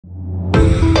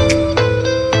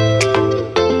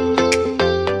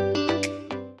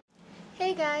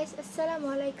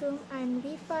Assalamualaikum. I'm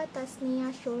Rifa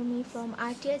Tasnia Shormi from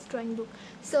RTS Drawing Book.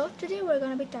 So today we're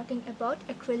going to be talking about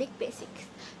acrylic basics.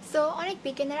 So অনেক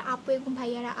beginner আপু এবং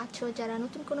ভাইয়ারা আছো যারা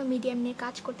নতুন কোনো মিডিয়াম নিয়ে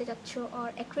কাজ করতে যাচ্ছো or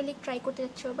acrylic try করতে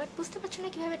যাচ্ছো বাট বুঝতে পারছো না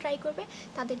কিভাবে ট্রাই করবে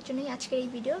তাদের জন্যই আজকের এই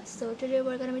video. So today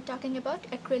we're going to be talking about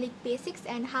acrylic basics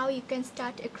and how you can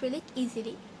start acrylic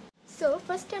easily. So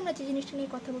first আমরা যে জিনিসটা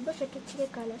নিয়ে কথা বলবো সেটা হচ্ছে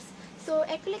কালার্স. সো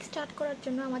অ্যাক্রিলিক স্টার্ট করার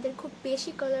জন্য আমাদের খুব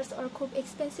বেশি কালার্স আর খুব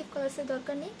এক্সপেন্সিভ কালার্সের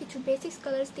দরকার নেই. কিছু বেসিক্স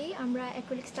কালার্স দিয়ে আমরা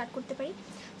অ্যাক্রিলিক স্টার্ট করতে পারি.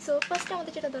 সো ফার্স্ট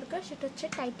আমাদের যেটা দরকার সেটা হচ্ছে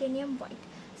titanium white.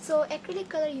 So acrylic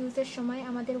colour ইউজের সময়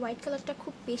আমাদের হোয়াইট কালারটা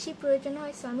খুব বেশি প্রয়োজন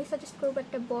হয়. সো আমি সাজেস্ট করবো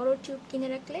একটা বড় টিউব কিনে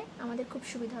রাখলে আমাদের খুব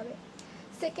সুবিধা হবে.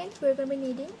 Second, we are going to B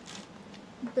kneading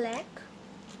black,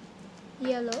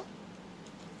 yellow,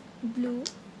 blue,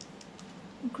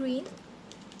 green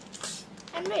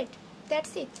and red.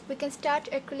 That's it. We can start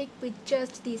acrylic with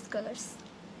just these colors.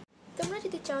 তোমরা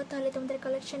যদি চাও তাহলে তোমাদের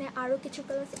কালেকশনে আরো কিছু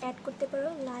কালার্স অ্যাড করতে পারো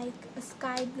like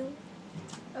sky blue,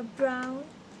 brown,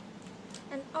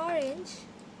 and orange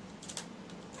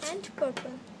and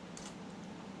purple.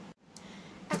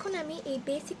 এখন আমি এই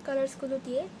বেসিক কালার্সগুলো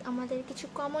দিয়ে আমাদের কিছু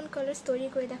কমন কালার্স তৈরি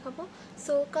করে দেখাবো.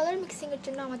 সো কালার মিক্সিং এর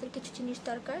জন্য আমাদের কিছু জিনিস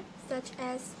দরকার such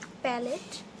as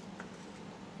palette,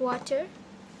 water,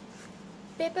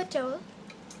 paper towel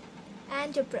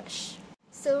and a brush.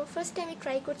 So first time I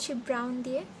try করছি brown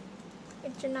দিয়ে.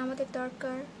 এর জন্য আমাদের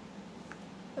দরকার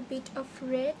a bit of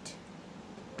red,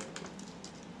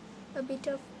 a bit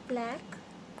of black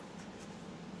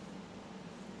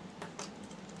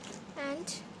and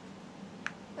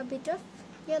a bit of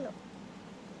yellow.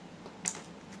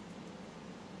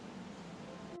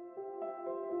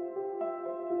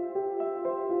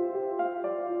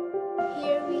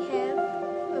 Here we have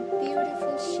a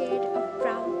beautiful shade of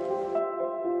brown.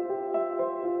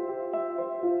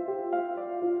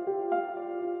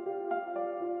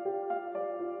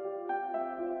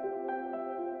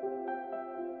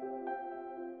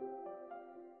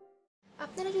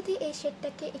 আপনারা যদি এই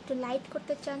শেডটাকে একটু লাইট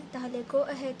করতে চান তাহলে গো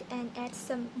ahead and add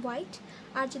some white,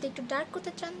 আর যদি একটু ডার্ক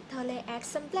করতে চান তাহলে add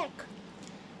some black.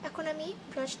 এখন আমি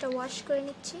ব্রাশটা ওয়াশ করে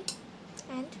নিচ্ছি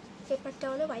and পেপার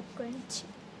টাওয়ালে ওয়াইপ করে নিচ্ছি.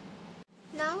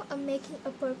 Now I'm making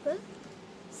a purple,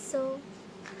 so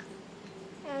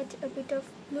add a bit of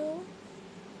blue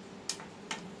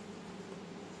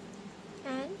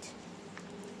and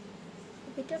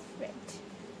a bit of red.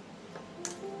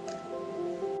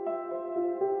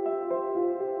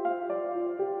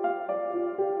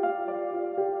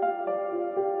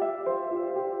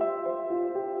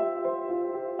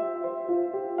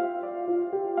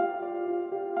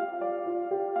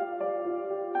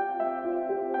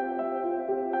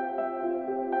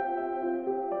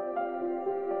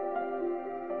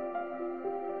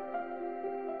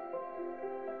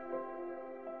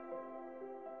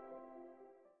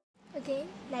 Again,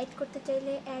 light করতে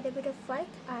চাইলে add a bit of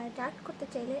white, R dark করতে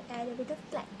চাইলে add a bit of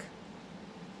black.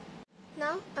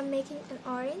 Now I'm making an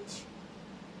orange.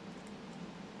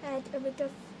 Add a bit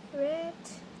of red.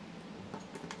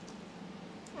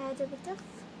 Add a bit of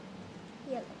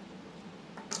yellow.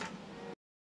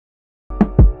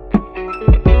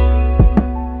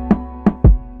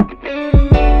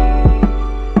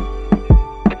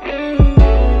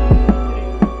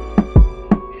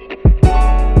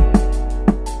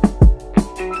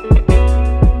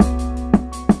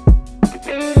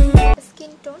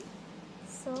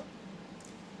 So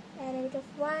add a bit of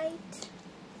white,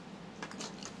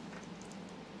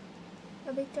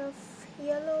 a bit of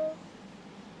yellow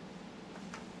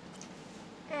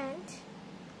and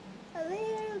a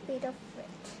little bit of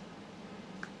red.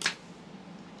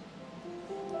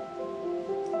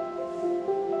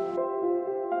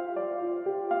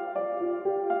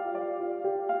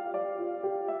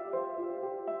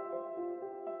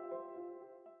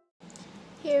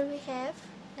 Here we have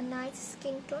a nice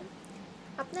skin tone.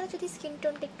 আপনারা যদি skin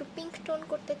টোনটা একটু pink tone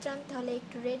করতে চান তাহলে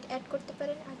একটু red add করতে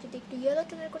পারেন, আর যদি একটু ইয়েলো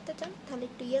টোনের করতে চান তাহলে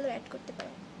একটু ইয়েলো অ্যাড করতে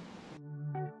পারেন.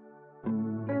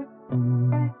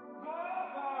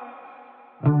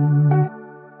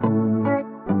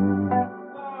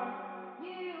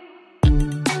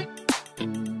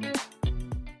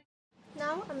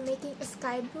 Now I'm making a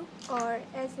sky blue, or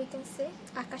as we can say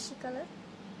akashi color.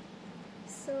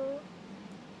 So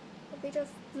a bit of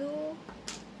blue,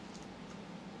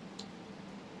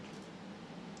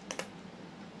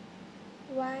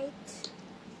 white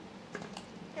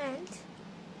and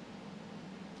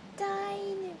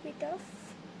tiny bit of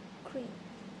green.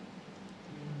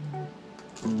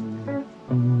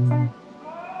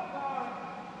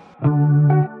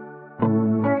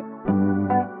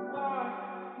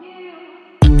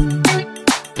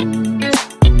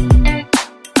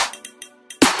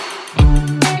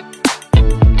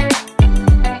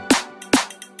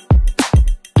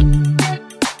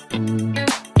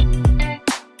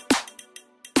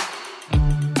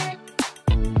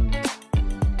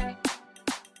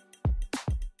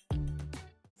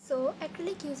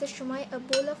 ইউজের সময় a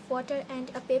bowl of water and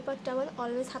a paper towel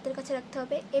always হাতের কাছে রাখতে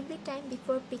হবে. Every time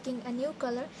before picking a new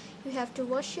color, you have to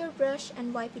wash your brush and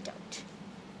wipe it out.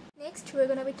 Next, we're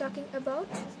going to be talking about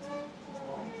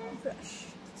brush.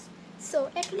 So,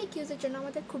 acrylic user জন্য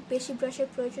আমাদের খুব বেশি ব্রাশের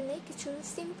প্রয়োজন নেই. কিছু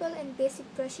simple and basic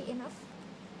brush enough.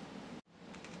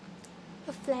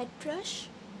 A flat brush,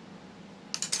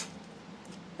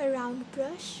 a round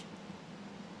brush,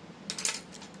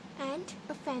 and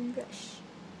a fan brush.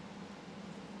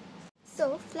 So,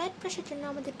 flat brushes জন্য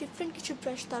আমাদের different কিছু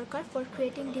brush দরকার for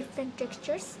creating different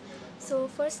textures. So,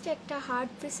 first একটা hard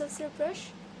bristles brush,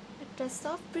 একটা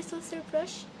soft bristles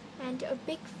brush, and a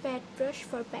big fat brush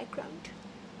for background.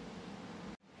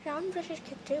 Round brushes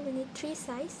ক্ষেত্রে we need 3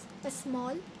 size, a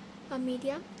small, a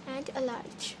medium, and a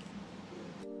large.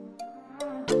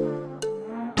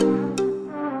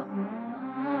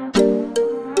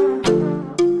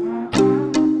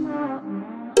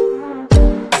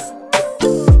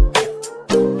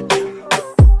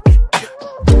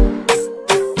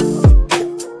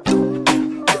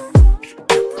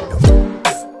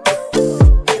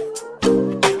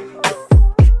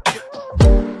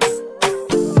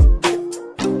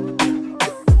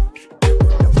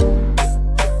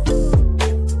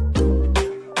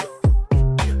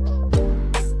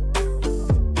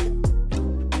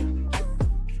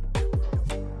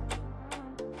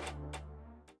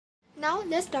 Now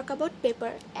let's talk about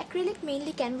paper. Acrylic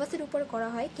mainly canvas এর উপর করা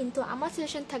হয়, কিন্তু আমার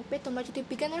suggestion থাকবে তোমরা যদি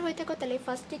বিগিনার হয়ে থাকো তাহলে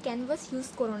ফার্স্টে ক্যানভাস ইউজ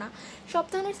করো না. সব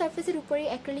ধরনের সারফেসের উপরেই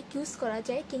অ্যাক্রিলিক ইউজ করা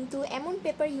যায়, কিন্তু এমন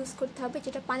পেপার ইউজ করতে হবে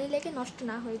যেটা পানি লেগে নষ্ট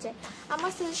না হয়ে যায়.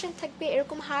 আমার সাজেশন থাকবে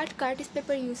এরকম হার্ড কার্টিস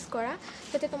পেপার ইউজ করা,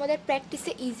 যাতে তোমাদের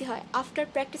প্র্যাকটিসে ইজি হয়. After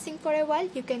practising for a while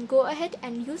you can go ahead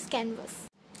and use canvas.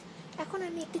 এখন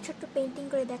আমি একটি ছোট্ট পেইন্টিং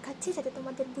করে দেখাচ্ছি যাতে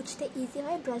তোমাদের বুঝতে ইজি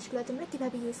হয় ব্রাশগুলো তোমরা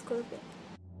কীভাবে ইউজ করবে.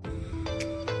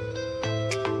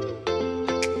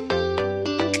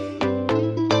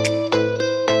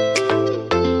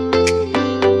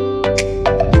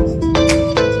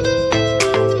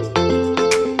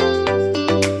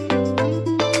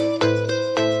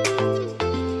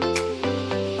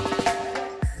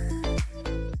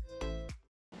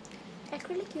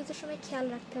 অ্যাক্রিলিক ইউজের সময় খেয়াল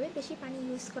রাখতে হবে বেশি পানি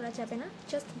ইউজ করা যাবে না.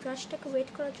 জাস্ট ব্রাশটাকে ওয়েট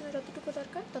করার জন্য যতটুকু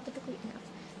দরকার ততটুকুই ইনাফ.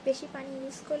 বেশি পানি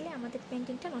ইউজ করলে আমাদের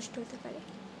পেইন্টিংটা নষ্ট হতে পারে.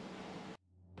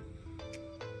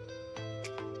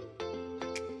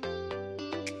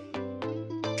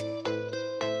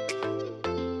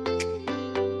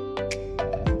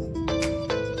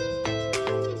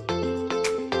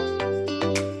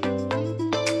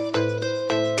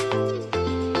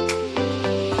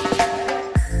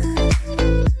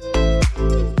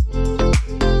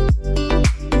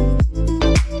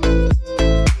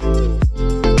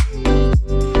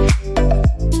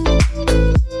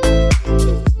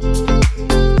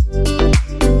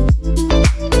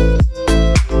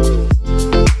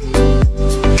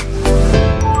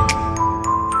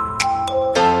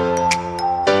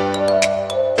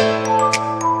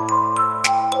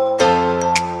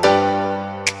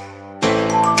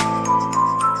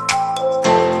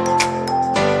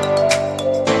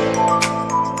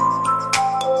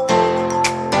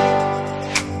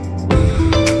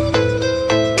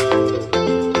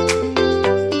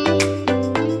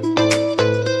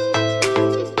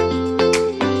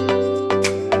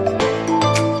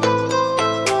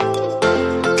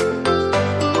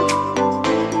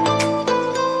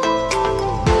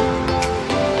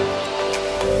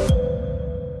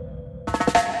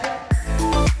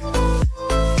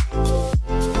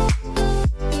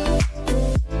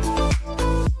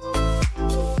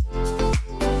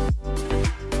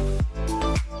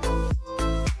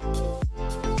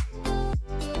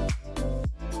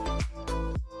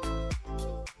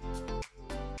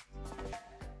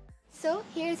 So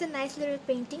here is a nice little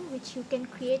painting which you can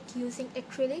create using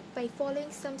acrylic by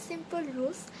following some simple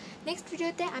rules. Next video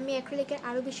te ami acrylic er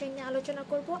aro bishoy niye alochona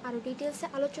korbo, aro details e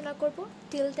alochona korbo.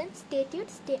 Till then, stay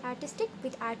tuned, stay artistic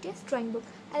with RTS Drawing Book.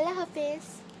 Allah Hafiz.